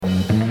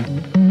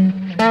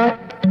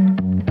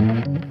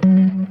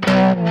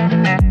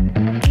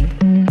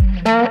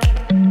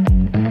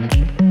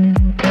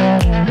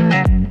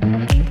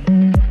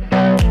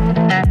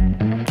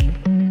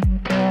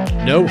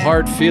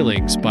Hard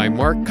Feelings by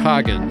Mark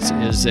Coggins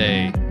is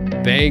a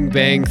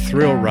bang-bang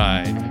thrill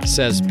ride,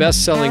 says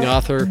best-selling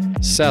author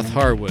Seth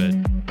Harwood,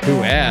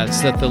 who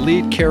adds that the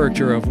lead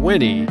character of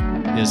Winnie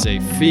is a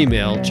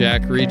female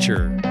Jack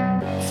Reacher.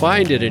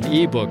 Find it in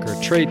ebook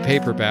or trade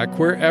paperback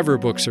wherever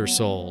books are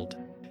sold.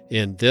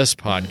 In this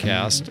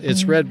podcast,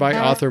 it's read by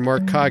author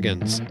Mark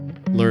Coggins.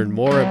 Learn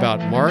more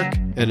about Mark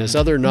and his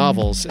other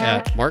novels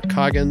at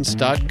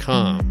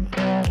markcoggins.com.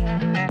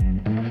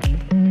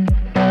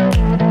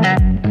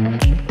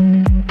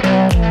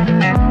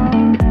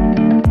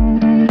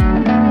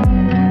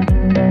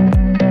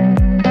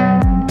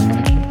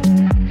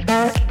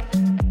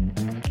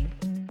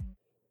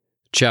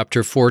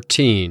 Chapter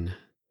 14.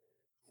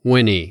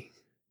 Winnie.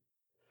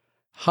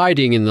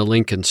 Hiding in the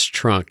Lincoln's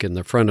trunk in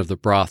the front of the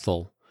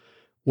brothel,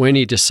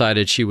 Winnie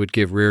decided she would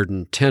give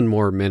Reardon 10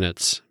 more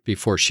minutes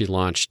before she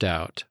launched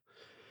out.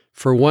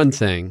 For one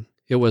thing,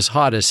 it was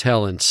hot as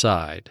hell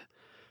inside.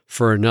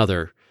 For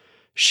another,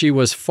 she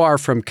was far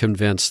from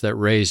convinced that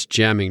Ray's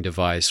jamming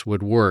device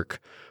would work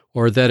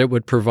or that it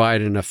would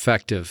provide an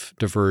effective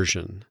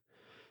diversion.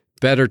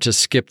 Better to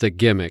skip the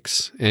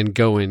gimmicks and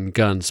go in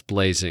guns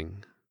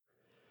blazing.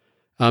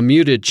 A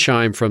muted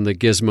chime from the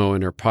gizmo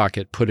in her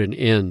pocket put an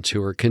end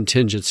to her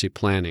contingency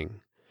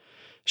planning.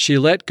 She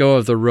let go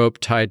of the rope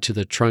tied to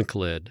the trunk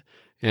lid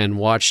and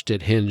watched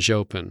it hinge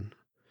open.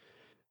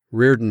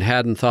 Reardon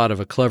hadn't thought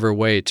of a clever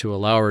way to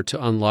allow her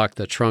to unlock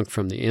the trunk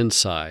from the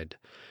inside,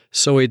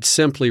 so he'd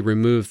simply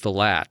removed the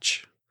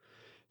latch.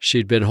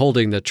 She'd been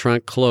holding the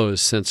trunk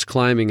closed since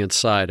climbing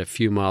inside a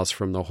few miles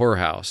from the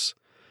whorehouse,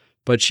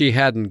 but she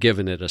hadn't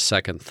given it a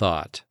second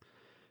thought.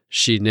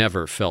 She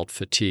never felt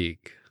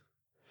fatigue.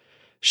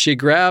 She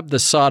grabbed the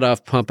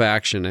sawed-off pump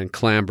action and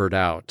clambered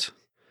out.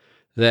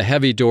 The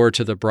heavy door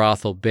to the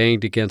brothel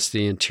banged against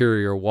the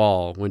interior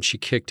wall when she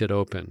kicked it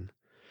open.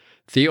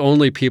 The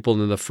only people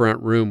in the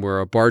front room were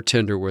a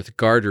bartender with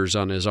garters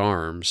on his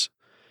arms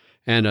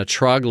and a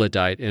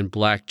troglodyte in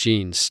black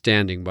jeans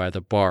standing by the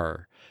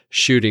bar,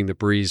 shooting the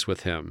breeze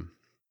with him.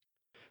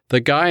 The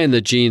guy in the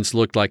jeans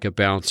looked like a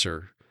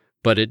bouncer,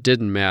 but it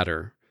didn't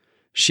matter.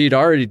 She'd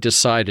already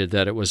decided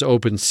that it was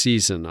open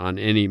season on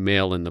any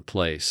male in the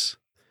place.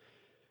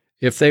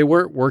 If they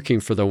weren't working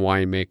for the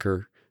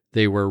winemaker,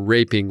 they were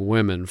raping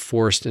women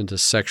forced into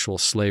sexual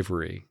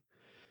slavery.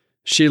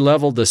 She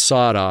leveled the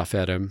sawed-off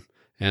at him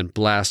and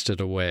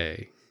blasted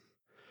away.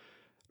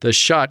 The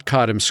shot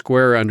caught him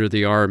square under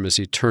the arm as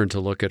he turned to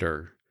look at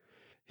her.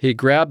 He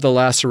grabbed the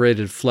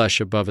lacerated flesh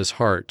above his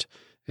heart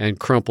and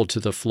crumpled to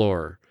the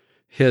floor,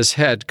 his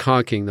head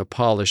conking the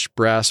polished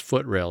brass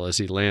footrail as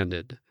he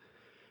landed.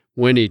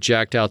 Winnie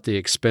jacked out the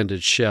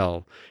expended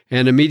shell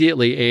and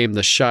immediately aimed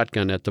the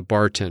shotgun at the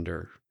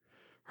bartender.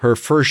 Her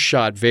first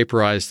shot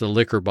vaporized the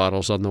liquor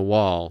bottles on the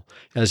wall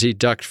as he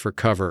ducked for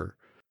cover.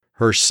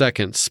 Her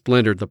second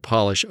splintered the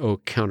polished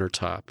oak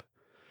countertop.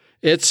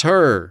 "It's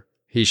her!"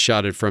 he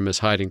shouted from his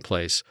hiding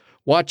place.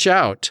 "Watch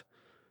out!"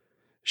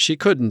 She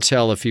couldn't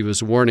tell if he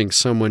was warning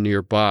someone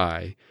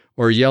nearby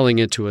or yelling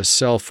into a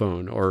cell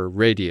phone or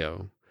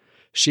radio.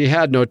 She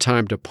had no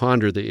time to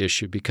ponder the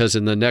issue because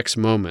in the next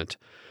moment,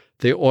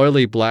 the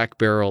oily black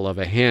barrel of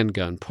a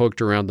handgun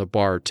poked around the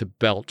bar to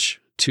belch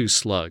 2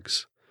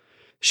 slugs.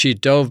 She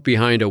dove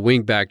behind a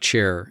wingback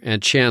chair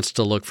and chanced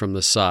to look from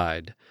the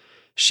side.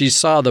 She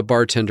saw the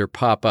bartender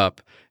pop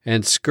up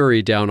and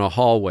scurry down a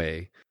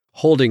hallway,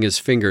 holding his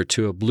finger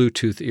to a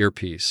Bluetooth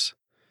earpiece.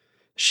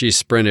 She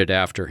sprinted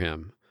after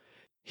him.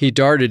 He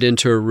darted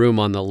into a room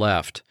on the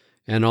left,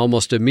 and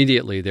almost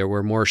immediately there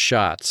were more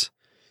shots.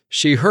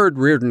 She heard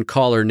Reardon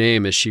call her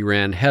name as she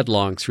ran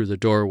headlong through the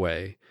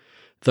doorway.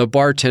 The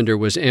bartender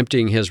was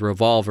emptying his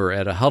revolver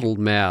at a huddled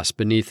mass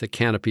beneath the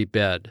canopy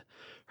bed.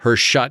 Her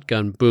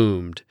shotgun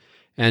boomed,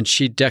 and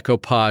she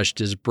decoupaged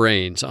his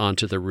brains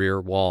onto the rear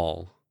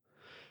wall.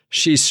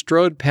 She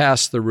strode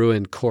past the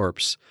ruined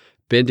corpse,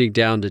 bending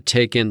down to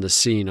take in the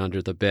scene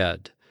under the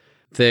bed.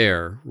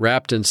 There,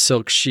 wrapped in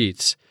silk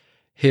sheets,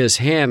 his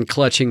hand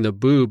clutching the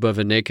boob of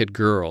a naked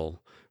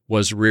girl,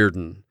 was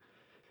Reardon.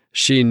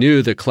 She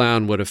knew the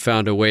clown would have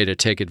found a way to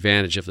take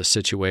advantage of the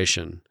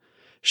situation.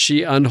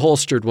 She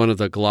unholstered one of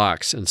the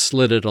Glocks and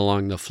slid it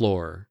along the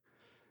floor.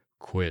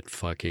 "Quit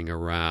fucking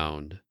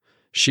around,"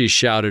 she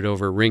shouted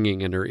over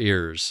ringing in her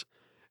ears,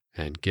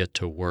 "and get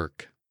to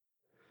work."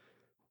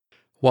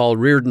 While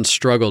Reardon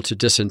struggled to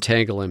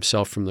disentangle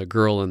himself from the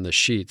girl in the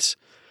sheets,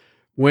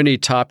 Winnie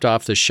topped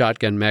off the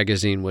shotgun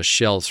magazine with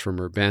shells from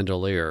her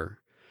bandolier.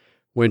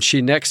 When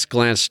she next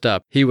glanced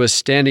up, he was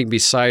standing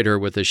beside her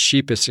with a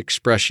sheepish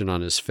expression on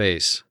his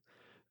face.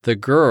 The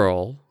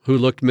girl, who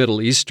looked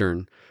Middle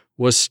Eastern,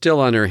 was still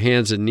on her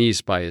hands and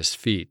knees by his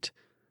feet.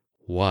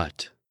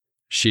 "What?"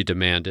 she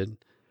demanded.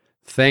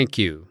 "Thank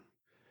you."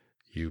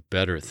 "You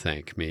better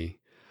thank me.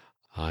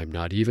 I'm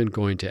not even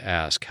going to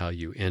ask how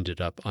you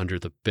ended up under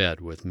the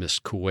bed with Miss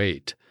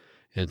Kuwait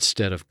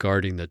instead of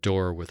guarding the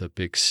door with a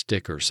big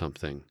stick or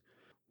something.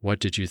 What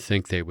did you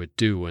think they would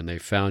do when they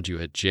found you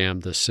had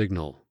jammed the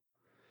signal?"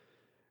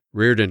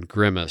 Reardon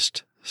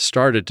grimaced,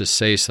 started to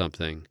say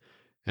something,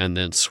 and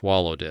then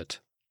swallowed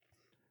it.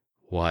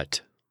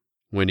 "What?"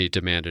 Winnie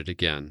demanded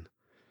again.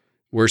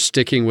 We're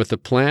sticking with the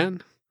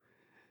plan?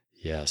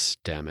 Yes,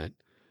 damn it.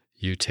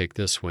 You take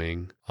this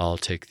wing, I'll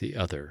take the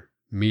other.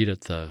 Meet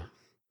at the...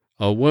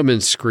 A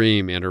woman's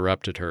scream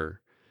interrupted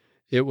her.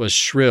 It was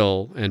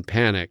shrill and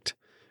panicked,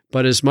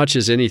 but as much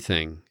as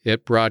anything,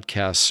 it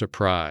broadcast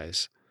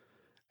surprise.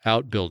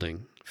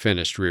 Outbuilding,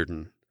 finished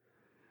Reardon.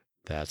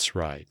 That's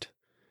right.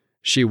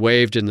 She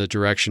waved in the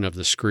direction of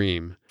the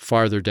scream,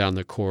 farther down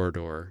the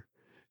corridor.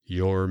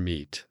 Your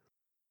meat.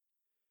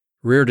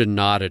 Reardon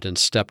nodded and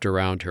stepped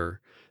around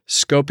her,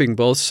 scoping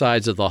both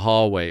sides of the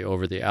hallway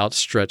over the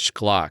outstretched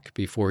Glock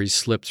before he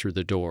slipped through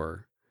the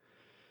door.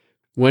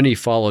 Winnie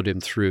followed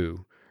him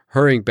through,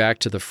 hurrying back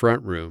to the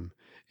front room,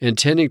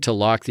 intending to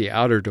lock the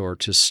outer door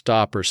to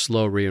stop or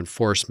slow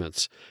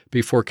reinforcements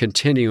before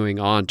continuing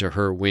on to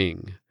her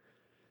wing.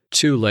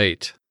 Too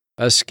late.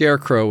 A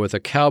scarecrow with a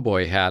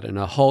cowboy hat and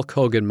a Hulk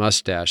Hogan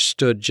mustache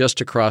stood just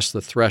across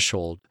the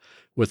threshold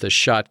with a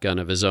shotgun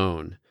of his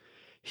own.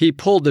 He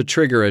pulled the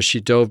trigger as she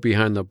dove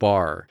behind the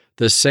bar,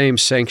 the same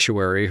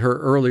sanctuary her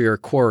earlier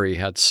quarry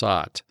had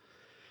sought.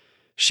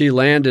 She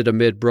landed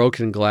amid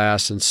broken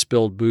glass and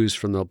spilled booze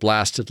from the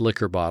blasted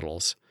liquor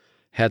bottles.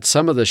 Had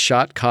some of the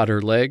shot caught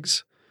her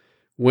legs?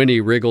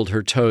 Winnie wriggled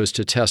her toes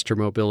to test her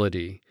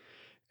mobility.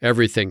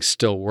 Everything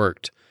still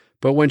worked,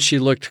 but when she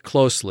looked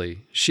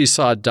closely, she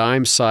saw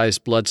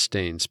dime-sized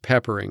bloodstains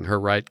peppering her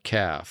right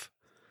calf.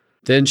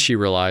 Then she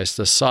realized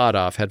the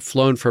sawed-off had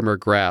flown from her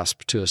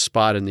grasp to a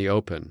spot in the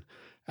open,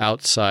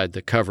 outside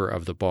the cover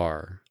of the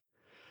bar.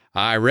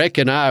 I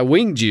reckon I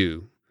winged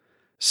you,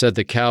 said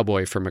the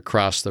cowboy from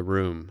across the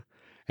room,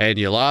 and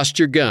you lost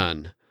your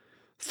gun.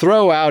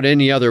 Throw out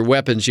any other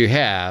weapons you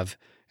have,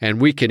 and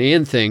we can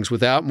end things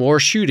without more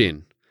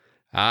shooting.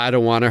 I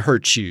don't want to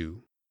hurt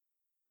you.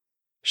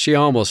 She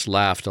almost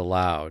laughed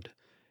aloud.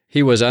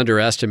 He was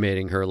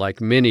underestimating her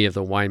like many of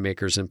the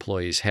winemaker's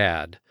employees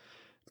had,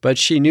 but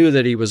she knew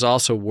that he was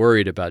also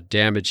worried about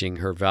damaging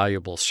her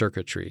valuable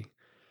circuitry.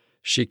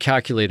 She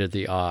calculated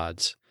the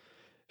odds.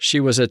 She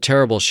was a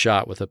terrible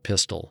shot with a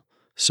pistol,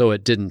 so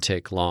it didn't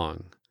take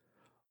long.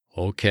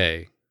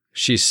 Okay,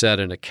 she said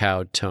in a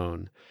cowed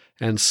tone,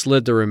 and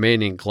slid the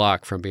remaining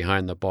Glock from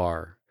behind the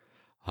bar.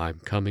 I'm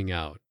coming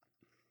out.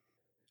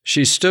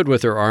 She stood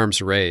with her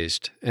arms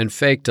raised and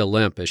faked a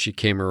limp as she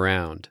came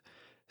around,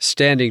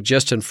 standing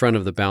just in front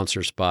of the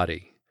bouncer's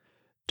body.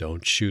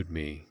 Don't shoot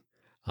me.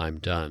 I'm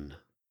done.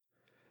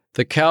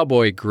 The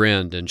cowboy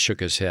grinned and shook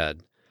his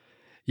head.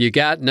 You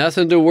got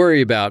nothing to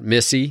worry about,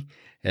 missy,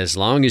 as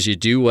long as you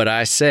do what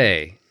I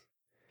say.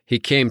 He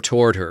came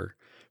toward her.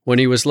 When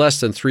he was less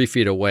than 3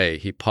 feet away,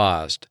 he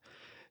paused.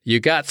 You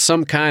got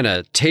some kind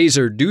of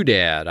taser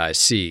doodad, I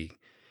see.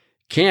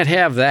 Can't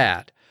have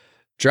that.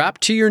 Drop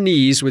to your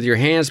knees with your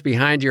hands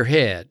behind your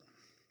head.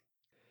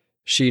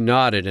 She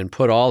nodded and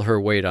put all her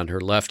weight on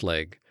her left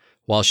leg,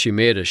 while she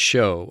made a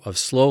show of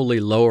slowly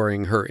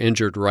lowering her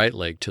injured right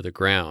leg to the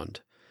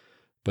ground.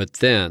 But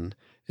then,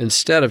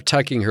 instead of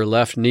tucking her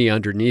left knee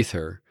underneath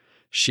her,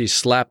 she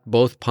slapped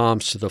both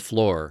palms to the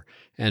floor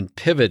and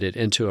pivoted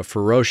into a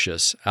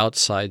ferocious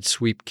outside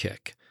sweep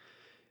kick.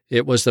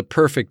 It was the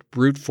perfect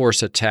brute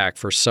force attack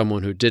for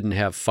someone who didn't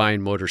have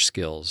fine motor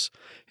skills,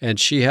 and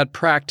she had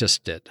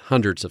practiced it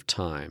hundreds of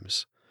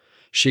times.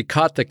 She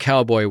caught the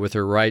cowboy with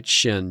her right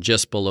shin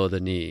just below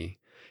the knee.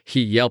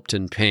 He yelped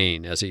in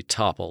pain as he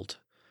toppled.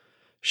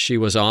 She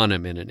was on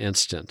him in an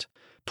instant,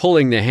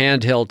 pulling the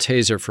handheld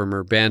taser from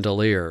her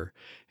bandolier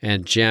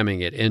and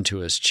jamming it into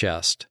his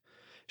chest.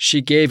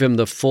 She gave him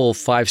the full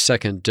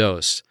 5-second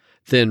dose,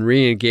 then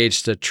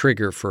re-engaged the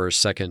trigger for a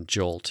second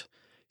jolt.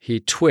 He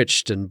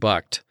twitched and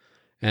bucked,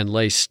 and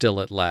lay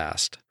still at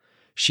last.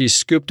 She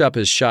scooped up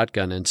his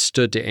shotgun and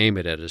stood to aim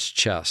it at his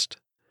chest.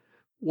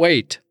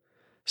 Wait,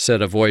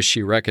 said a voice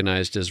she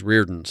recognized as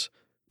Reardon's,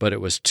 but it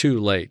was too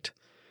late.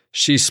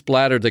 She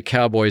splattered the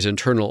cowboy's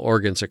internal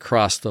organs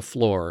across the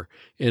floor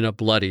in a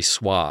bloody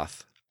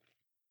swath.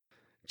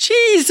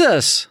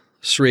 Jesus!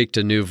 Shrieked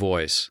a new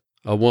voice,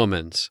 a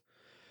woman's.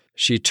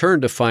 She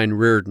turned to find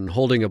Reardon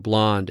holding a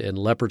blonde in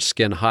leopard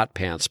skin hot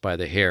pants by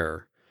the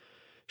hair.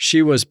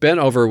 She was bent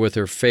over with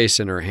her face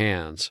in her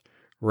hands,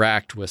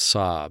 racked with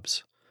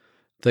sobs.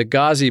 The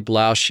gauzy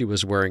blouse she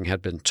was wearing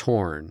had been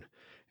torn,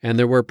 and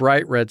there were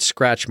bright red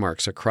scratch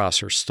marks across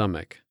her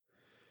stomach.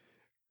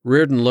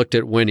 Reardon looked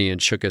at Winnie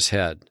and shook his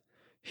head.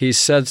 He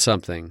said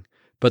something,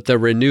 but the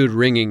renewed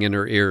ringing in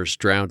her ears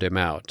drowned him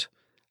out.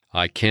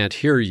 I can't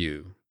hear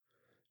you,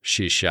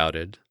 she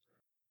shouted.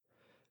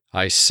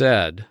 I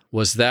said,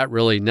 was that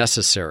really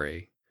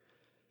necessary?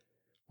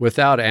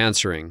 Without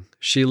answering,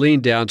 she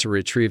leaned down to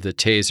retrieve the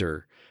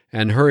taser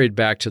and hurried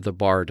back to the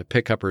bar to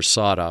pick up her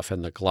sawed-off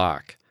and the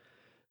Glock.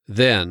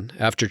 Then,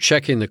 after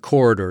checking the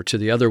corridor to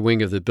the other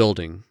wing of the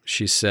building,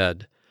 she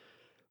said,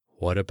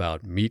 What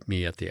about meet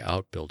me at the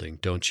outbuilding,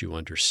 don't you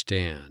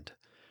understand?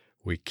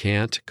 We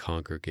can't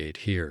congregate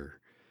here.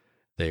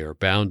 They are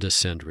bound to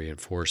send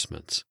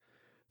reinforcements.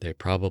 They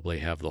probably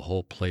have the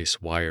whole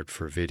place wired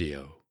for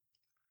video.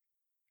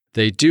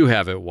 They do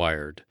have it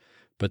wired,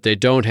 but they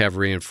don't have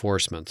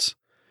reinforcements.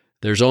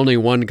 There's only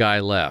one guy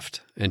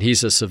left, and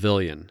he's a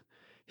civilian.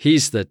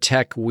 He's the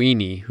tech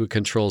weenie who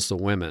controls the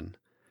women.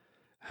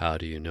 How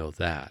do you know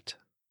that?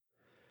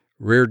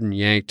 Reardon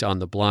yanked on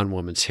the blonde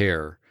woman's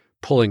hair,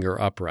 pulling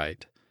her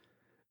upright.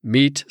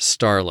 Meet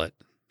Starlet.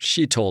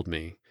 She told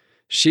me.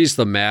 She's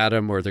the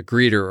madam or the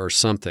greeter or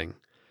something.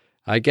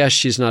 I guess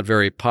she's not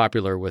very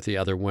popular with the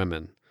other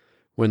women.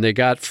 When they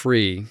got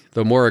free,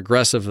 the more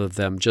aggressive of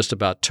them just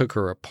about took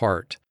her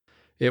apart.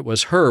 It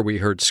was her we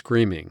heard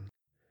screaming.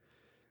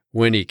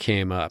 Winnie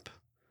came up.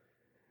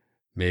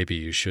 Maybe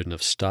you shouldn't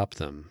have stopped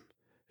them.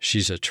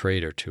 She's a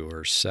traitor to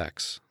her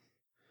sex.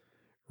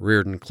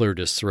 Reardon cleared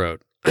his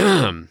throat.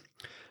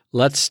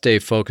 Let's stay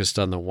focused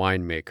on the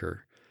winemaker.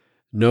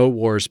 No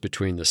wars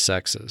between the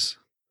sexes.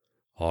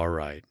 All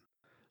right.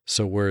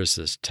 So where's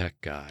this tech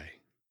guy?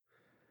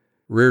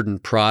 Reardon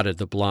prodded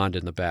the blonde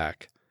in the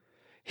back.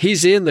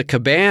 He's in the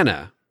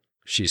cabana,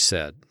 she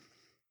said.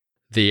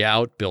 The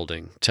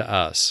outbuilding, to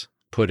us,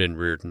 put in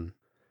Reardon.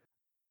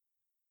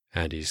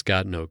 And he's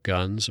got no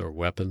guns or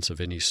weapons of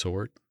any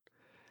sort?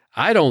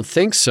 I don't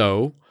think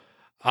so.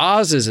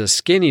 Oz is a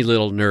skinny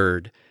little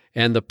nerd,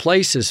 and the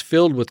place is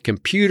filled with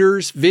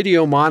computers,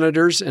 video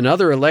monitors, and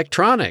other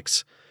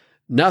electronics.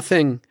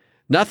 Nothing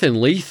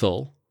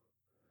lethal.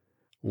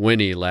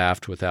 Winnie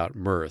laughed without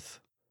mirth.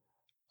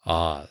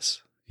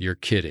 Oz, you're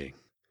kidding.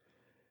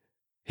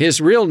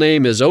 His real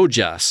name is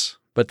Ojas,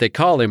 but they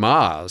call him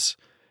Oz.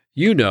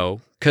 You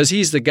know, 'cause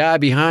he's the guy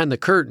behind the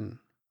curtain.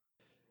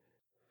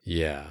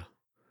 Yeah,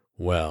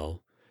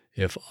 well,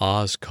 if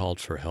Oz called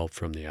for help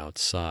from the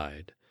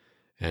outside,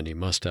 and he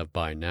must have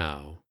by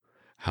now,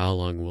 how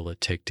long will it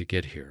take to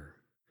get here?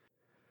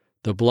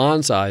 The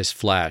blonde's eyes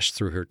flashed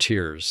through her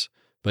tears,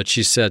 but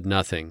she said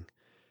nothing.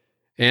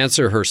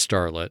 Answer her,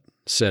 Starlet,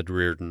 said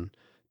Reardon,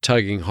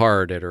 tugging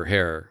hard at her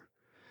hair.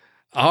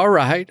 All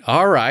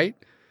right.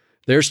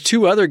 There's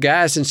 2 other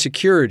guys in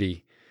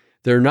security.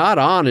 They're not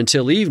on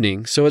until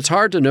evening, so it's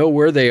hard to know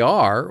where they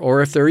are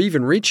or if they're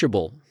even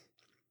reachable.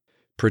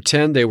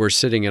 Pretend they were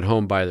sitting at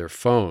home by their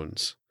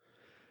phones.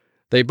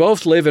 They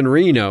both live in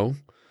Reno,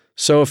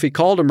 so if he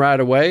called them right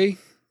away,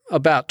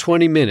 about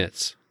 20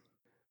 minutes.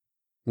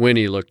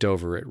 Winnie looked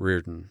over at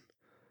Reardon.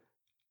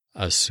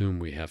 Assume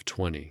we have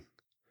 20.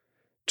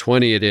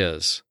 20 it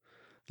is.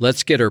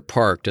 Let's get her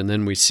parked and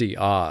then we see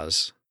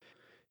Oz.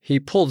 He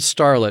pulled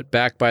Starlet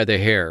back by the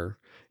hair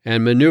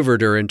and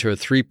maneuvered her into a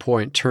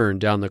 3-point turn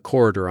down the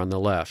corridor on the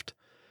left.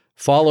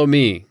 Follow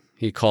me,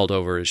 he called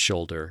over his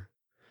shoulder.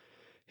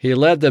 He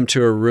led them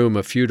to a room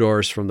a few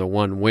doors from the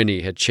one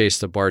Winnie had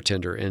chased the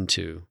bartender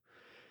into.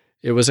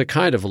 It was a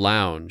kind of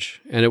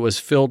lounge, and it was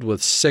filled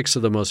with 6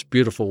 of the most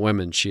beautiful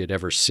women she had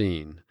ever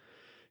seen.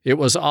 It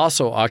was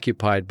also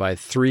occupied by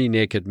 3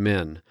 naked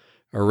men,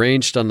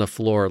 arranged on the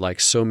floor like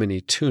so many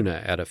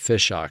tuna at a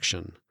fish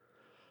auction.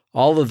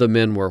 All of the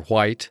men were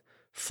white,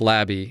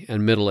 flabby,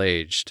 and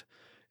middle-aged,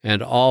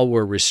 and all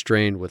were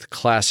restrained with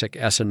classic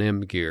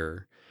S&M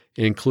gear,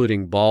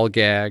 including ball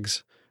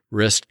gags,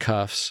 wrist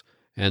cuffs,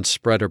 and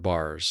spreader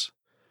bars.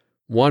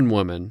 One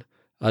woman,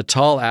 a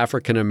tall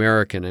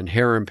African-American in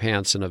harem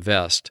pants and a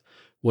vest,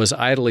 was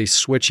idly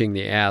switching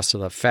the ass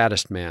of the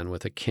fattest man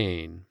with a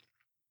cane.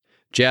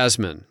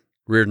 Jasmine,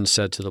 Reardon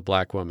said to the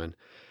black woman,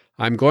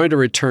 I'm going to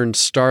return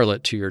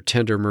Starlet to your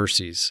tender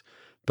mercies,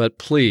 but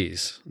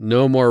please,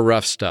 no more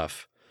rough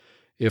stuff.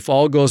 If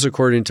all goes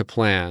according to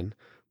plan,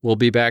 we'll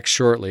be back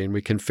shortly and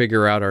we can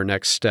figure out our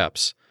next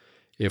steps.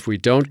 If we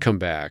don't come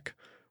back,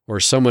 or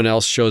someone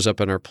else shows up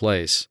in our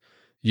place,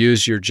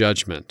 use your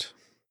judgment.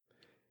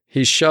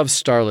 He shoved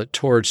Starlet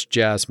towards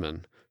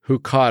Jasmine, who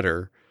caught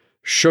her,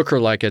 shook her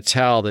like a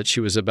towel that she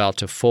was about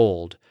to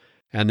fold,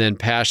 and then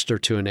passed her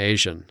to an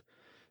Asian.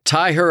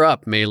 Tie her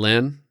up,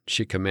 Maylin,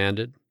 she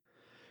commanded.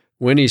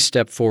 Winnie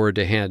stepped forward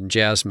to hand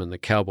Jasmine the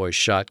cowboy's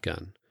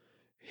shotgun.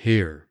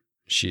 Here,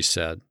 she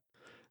said.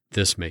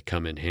 This may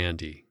come in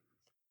handy.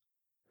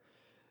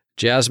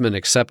 Jasmine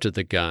accepted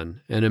the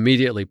gun and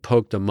immediately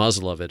poked the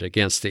muzzle of it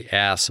against the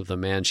ass of the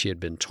man she had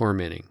been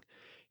tormenting.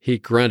 He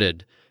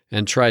grunted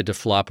and tried to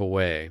flop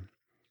away.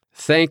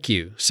 Thank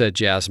you, said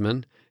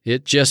Jasmine.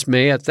 It just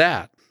may at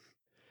that.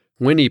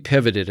 Winnie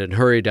pivoted and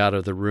hurried out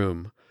of the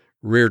room,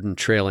 Reardon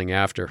trailing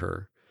after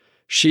her.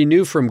 She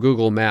knew from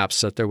Google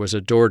Maps that there was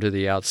a door to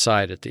the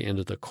outside at the end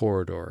of the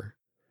corridor.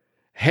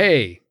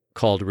 Hey,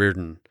 called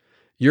Reardon.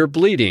 You're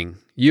bleeding.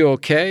 You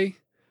okay?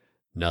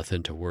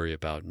 Nothing to worry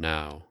about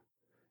now.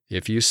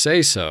 If you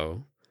say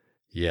so.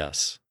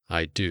 Yes,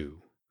 I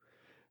do.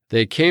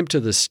 They came to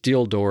the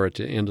steel door at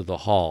the end of the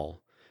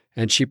hall,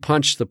 and she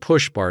punched the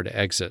push bar to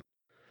exit.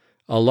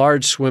 A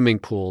large swimming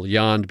pool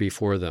yawned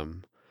before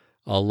them,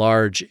 a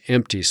large,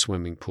 empty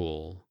swimming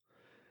pool.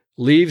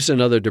 Leaves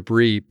and other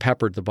debris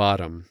peppered the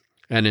bottom,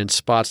 and in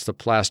spots the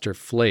plaster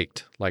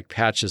flaked like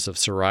patches of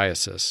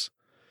psoriasis.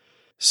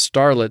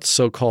 Starlet's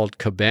so-called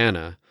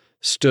cabana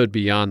stood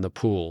beyond the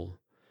pool.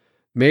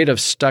 Made of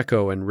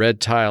stucco and red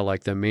tile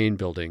like the main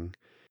building,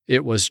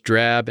 it was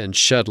drab and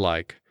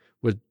shed-like,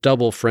 with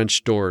double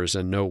French doors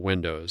and no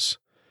windows.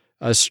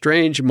 A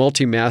strange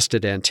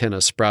multi-masted antenna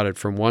sprouted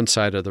from one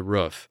side of the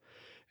roof,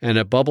 and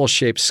a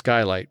bubble-shaped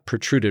skylight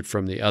protruded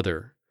from the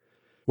other.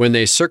 When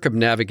they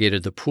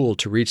circumnavigated the pool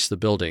to reach the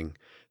building,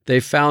 they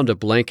found a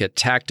blanket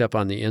tacked up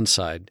on the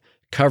inside,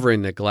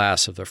 covering the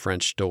glass of the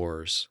French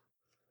doors.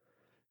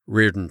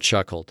 Reardon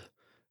chuckled.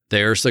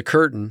 "There's the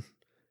curtain."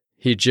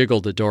 He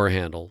jiggled the door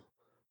handle.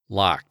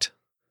 Locked.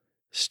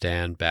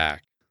 "Stand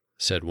back,"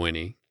 said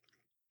Winnie.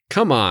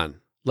 "Come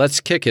on, let's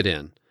kick it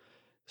in."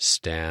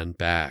 "Stand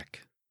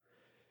back."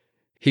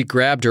 He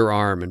grabbed her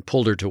arm and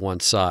pulled her to one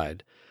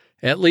side.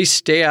 "At least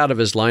stay out of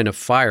his line of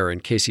fire in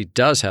case he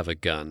does have a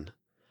gun."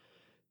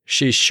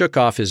 She shook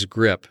off his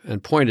grip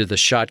and pointed the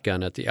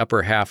shotgun at the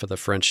upper half of the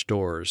French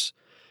doors.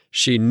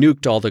 She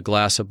nuked all the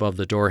glass above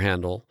the door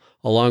handle,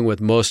 along with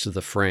most of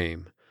the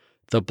frame.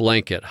 The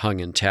blanket hung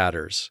in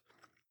tatters.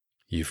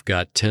 "You've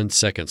got 10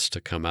 seconds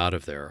to come out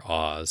of there,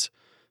 Oz,"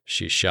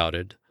 she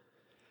shouted.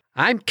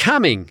 "I'm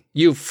coming,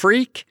 you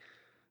freak!"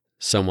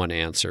 someone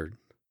answered.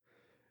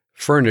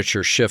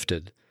 Furniture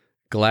shifted,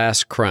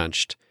 glass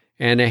crunched,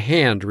 and a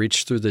hand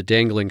reached through the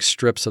dangling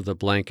strips of the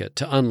blanket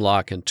to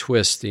unlock and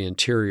twist the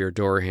interior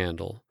door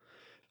handle.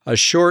 A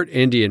short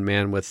Indian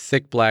man with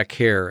thick black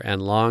hair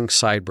and long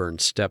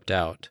sideburns stepped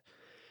out.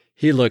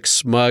 He looked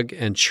smug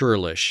and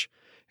churlish,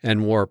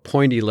 and wore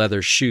pointy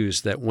leather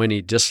shoes that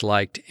Winnie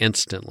disliked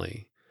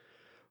instantly.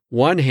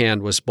 One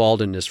hand was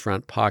balled in his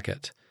front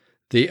pocket.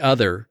 The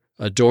other,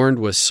 adorned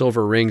with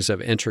silver rings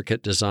of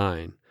intricate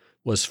design,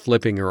 was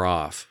flipping her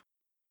off.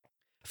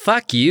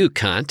 "Fuck you,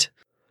 cunt!"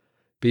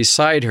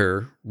 Beside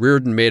her,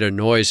 Reardon made a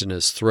noise in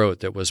his throat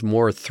that was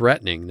more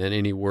threatening than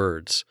any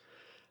words.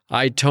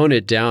 "I'd tone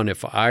it down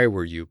if I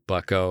were you,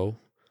 bucko."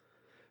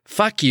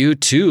 "Fuck you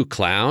too,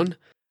 clown.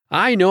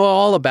 I know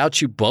all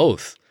about you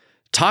both.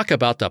 Talk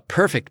about the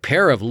perfect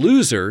pair of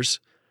losers."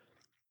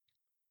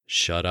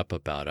 "Shut up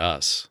about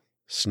us,"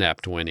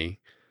 snapped Winnie.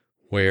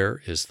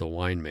 "Where is the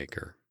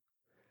winemaker?"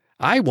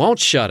 "I won't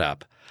shut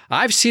up.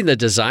 I've seen the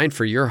design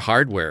for your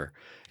hardware.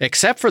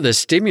 Except for the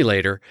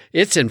stimulator,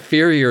 it's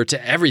inferior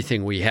to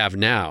everything we have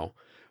now.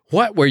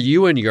 What were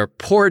you and your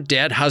poor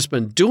dead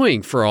husband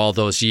doing for all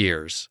those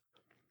years?"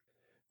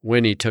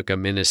 Winnie took a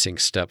menacing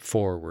step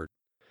forward.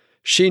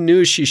 She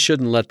knew she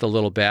shouldn't let the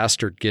little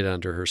bastard get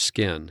under her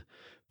skin,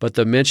 but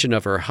the mention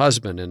of her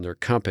husband in their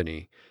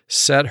company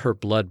set her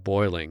blood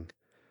boiling.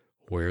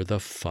 "Where the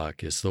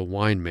fuck is the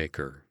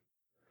winemaker?"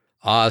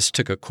 Oz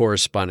took a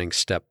corresponding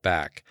step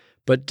back,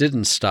 but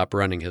didn't stop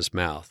running his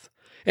mouth.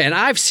 "And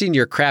I've seen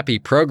your crappy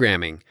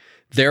programming.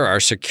 There are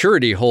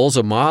security holes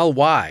a mile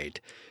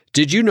wide.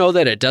 Did you know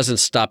that it doesn't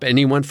stop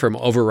anyone from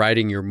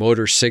overriding your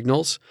motor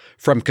signals,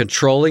 from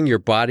controlling your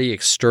body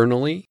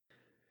externally?"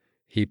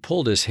 He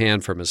pulled his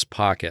hand from his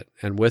pocket,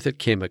 and with it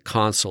came a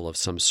console of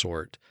some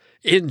sort.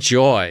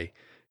 "Enjoy,"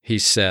 he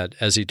said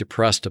as he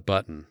depressed a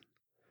button.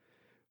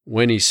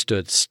 Winnie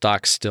stood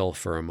stock still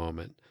for a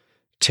moment,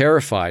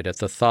 terrified at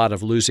the thought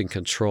of losing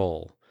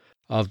control,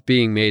 of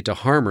being made to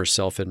harm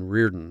herself and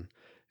Reardon,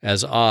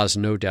 as Oz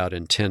no doubt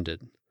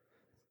intended.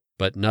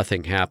 But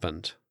nothing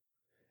happened.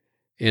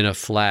 In a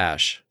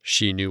flash,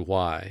 she knew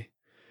why.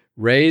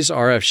 Ray's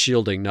RF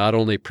shielding not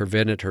only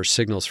prevented her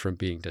signals from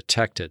being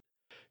detected,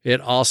 it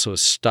also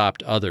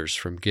stopped others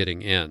from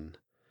getting in.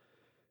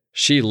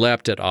 She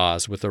leapt at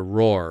Oz with a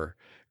roar,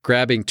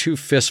 grabbing 2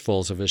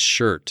 fistfuls of his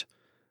shirt.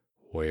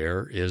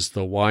 "Where is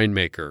the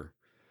winemaker?"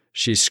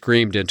 she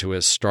screamed into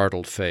his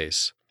startled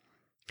face.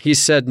 He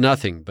said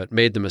nothing, but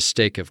made the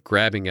mistake of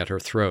grabbing at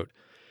her throat.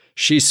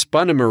 She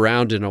spun him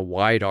around in a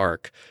wide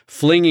arc,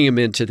 flinging him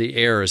into the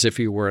air as if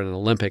he were an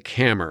Olympic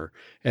hammer,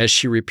 as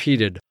she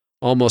repeated,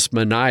 almost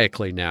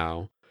maniacally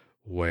now,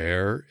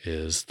 "Where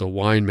is the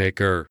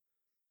winemaker?"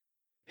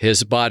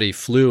 His body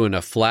flew in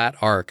a flat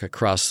arc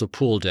across the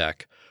pool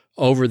deck,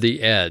 over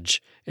the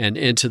edge, and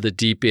into the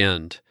deep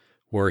end,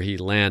 where he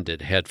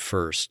landed head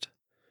first.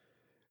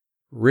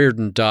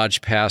 Reardon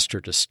dodged past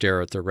her to stare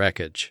at the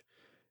wreckage.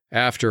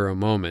 After a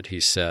moment, he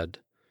said,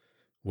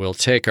 "We'll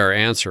take our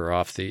answer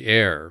off the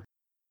air."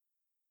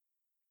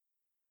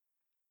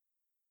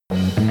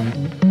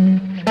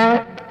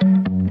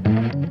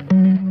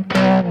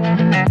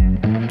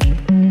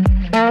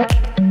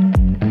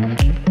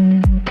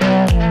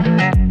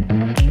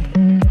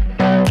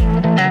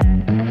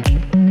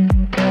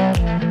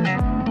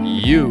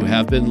 You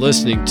have been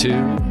listening to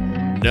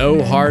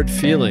No Hard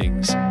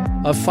Feelings,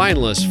 a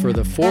finalist for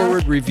the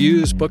Forward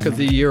Reviews Book of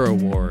the Year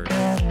Award.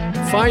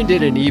 Find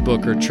it in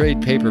ebook or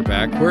trade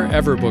paperback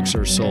wherever books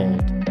are sold.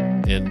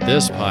 In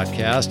this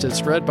podcast,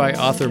 it's read by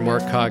author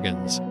Mark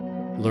Coggins.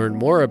 Learn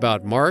more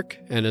about Mark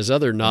and his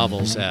other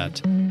novels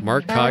at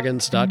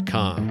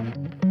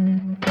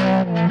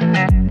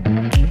markcoggins.com.